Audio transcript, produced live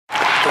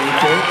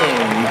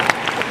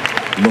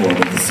a.k.a. Lord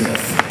of the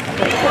Sith.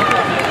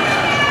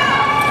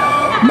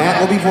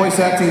 Matt will be voice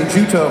acting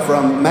Juto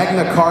from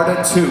Magna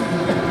Carta 2.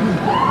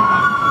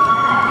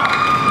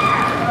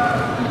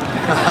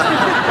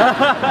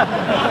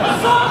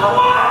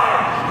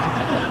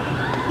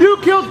 You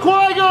killed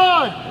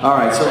Qui-Gon!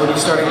 Alright, so we'll be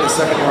starting at the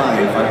second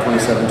line,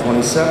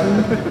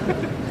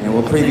 527-27. And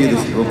we'll preview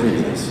this.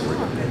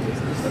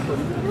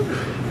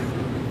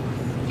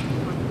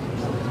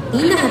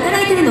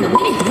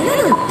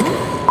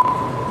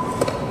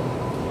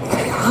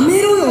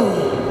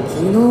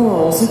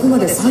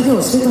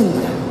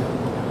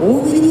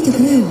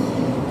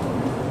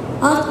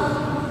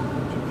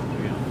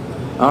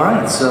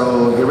 Alright,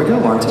 so here we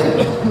go, on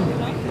tape.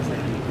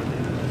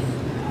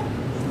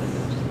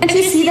 Can't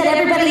you see that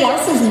everybody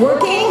else is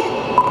working?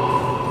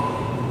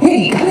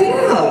 Hey, cut it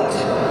out!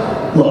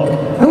 Look,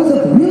 I was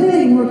up really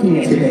late working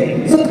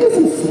yesterday, so give me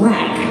some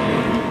slack.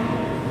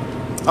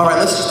 Alright,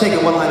 let's just take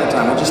it one line at a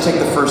time. We'll just take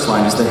the first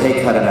line, just the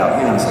hey, cut it out.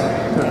 Hang on a second.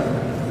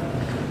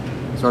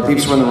 So our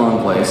peeps were in the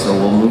wrong place, so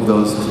we'll move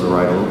those to the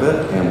right a little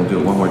bit, and we'll do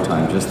it one more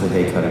time, just the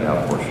hey, cut it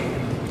out portion.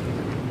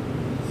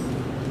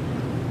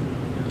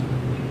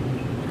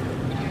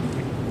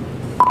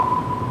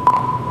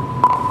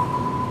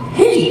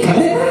 Hey, cut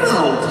it out!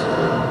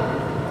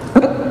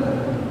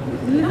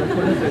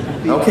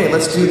 Okay,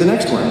 let's do the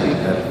next one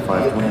at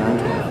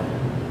 5:29:12.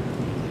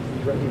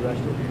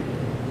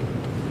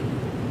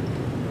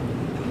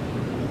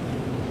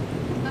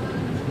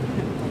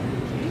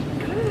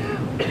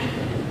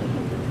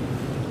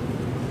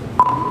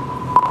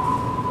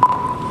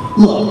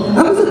 Look, I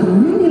was up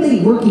really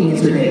late working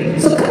yesterday,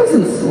 so cut me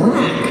some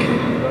slack.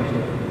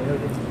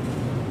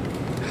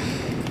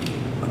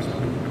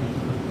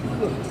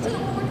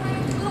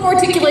 More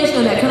articulation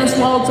on that, kind of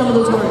swallowed some of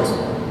those words.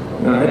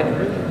 All right.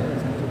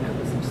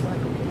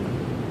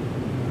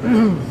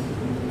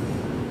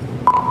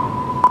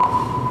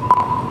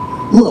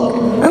 Look,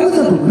 I was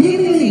up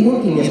really late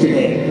working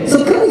yesterday,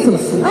 so cut me some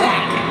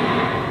slack.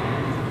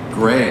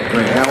 Great,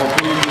 great. Now we'll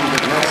preview the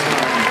next line.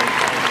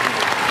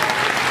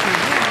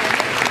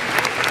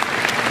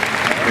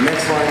 The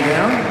next line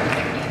down.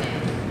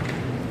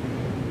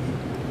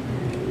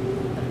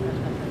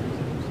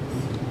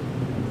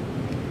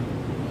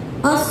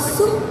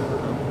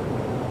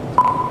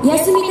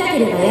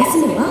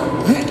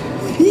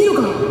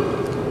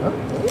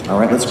 All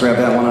right, let's grab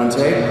that one on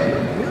tape.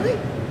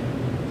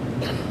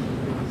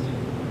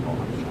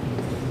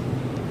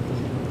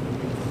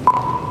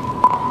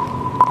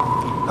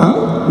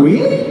 Huh?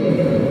 Really?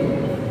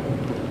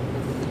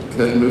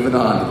 Good, moving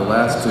on to the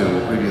last two.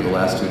 We'll preview the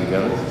last two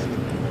together.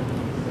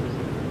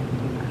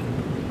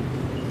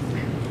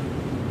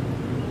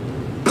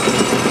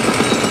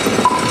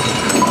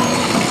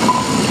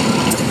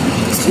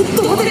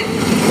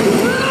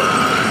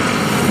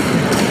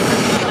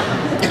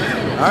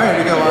 All right,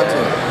 here we go, on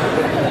tape.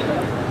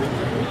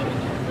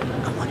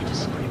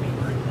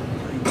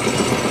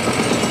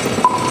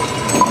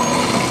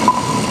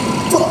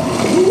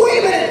 Wait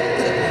a minute!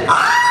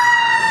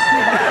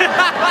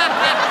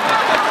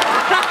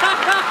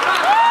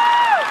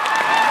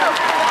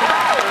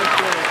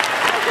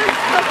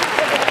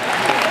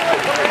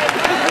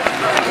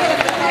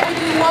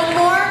 One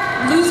more,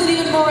 lose it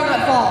even more in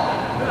that fall.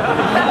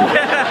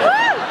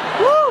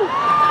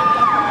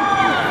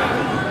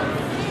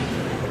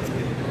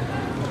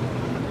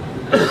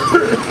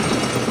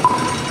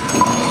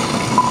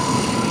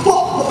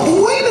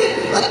 Wait a minute!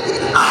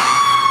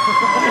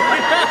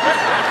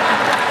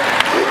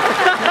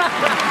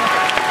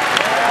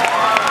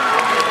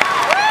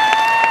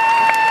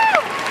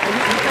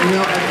 You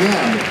know,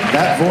 again,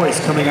 that voice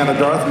coming out of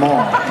Darth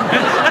Maul.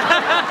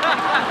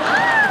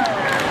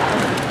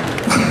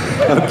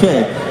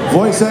 Okay,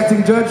 voice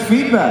acting judge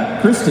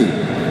feedback. Christy.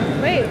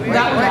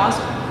 That was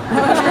awesome.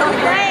 That was really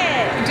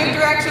great. You took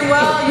direction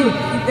well.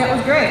 That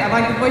was great. I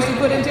like the voice you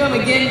put into him.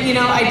 Again, you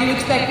know, I do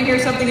expect to hear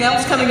something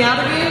else coming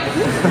out of you,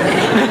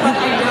 but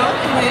I don't.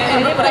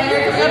 And what I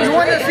hear coming out is You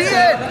want to see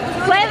it?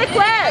 Play the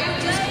clip!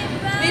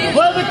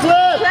 Play the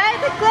clip! Play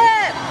the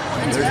clip!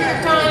 insecure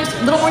at times,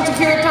 a little more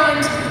insecure at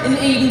times, and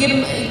you can get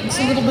him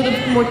a little bit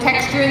of more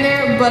texture in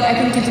there, but I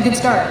think it's a good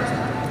start.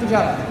 Good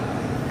job.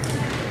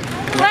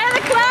 Play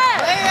the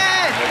clip! Play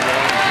it!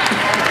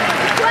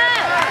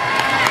 Clip!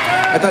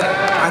 I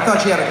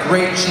thought she had a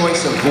great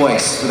choice of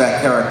voice for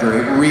that character.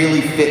 It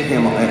really fit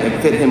him.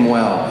 It fit him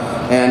well,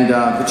 and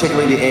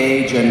particularly the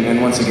age,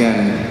 and once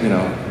again, you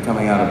know,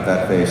 coming out of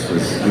that face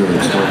was really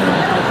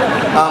extraordinary.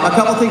 A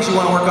couple things you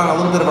want to work on: a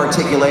little bit of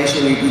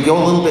articulation. You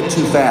go a little bit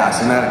too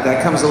fast, and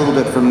that comes a little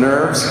bit from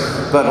nerves.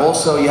 But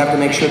also, you have to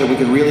make sure that we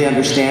can really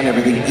understand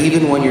everything,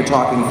 even when you're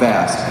talking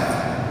fast.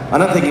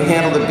 Another thing, you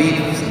handle the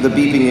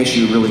beeping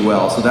issue really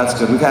well, so that's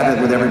good. We've had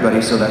it with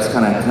everybody, so that's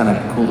kind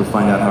of cool to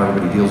find out how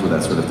everybody deals with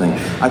that sort of thing.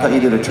 I thought you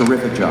did a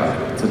terrific job.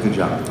 It's a good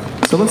job.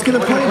 So let's get a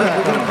playback.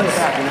 We're going to play it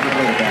back. We're going to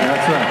play it back.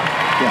 That's right.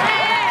 Yeah.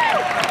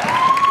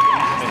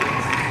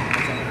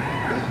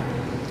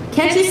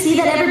 Can't you see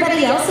that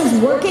everybody else is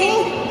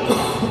working?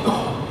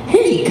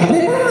 Hey, cut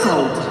it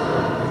out!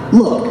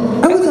 Look,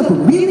 I was up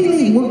really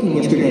late working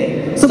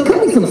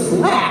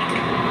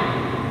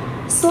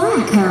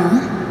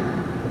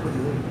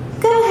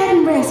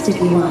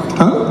if you want.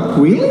 Huh?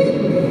 Really?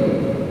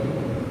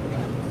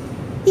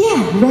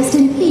 Yeah, rest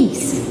in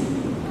peace.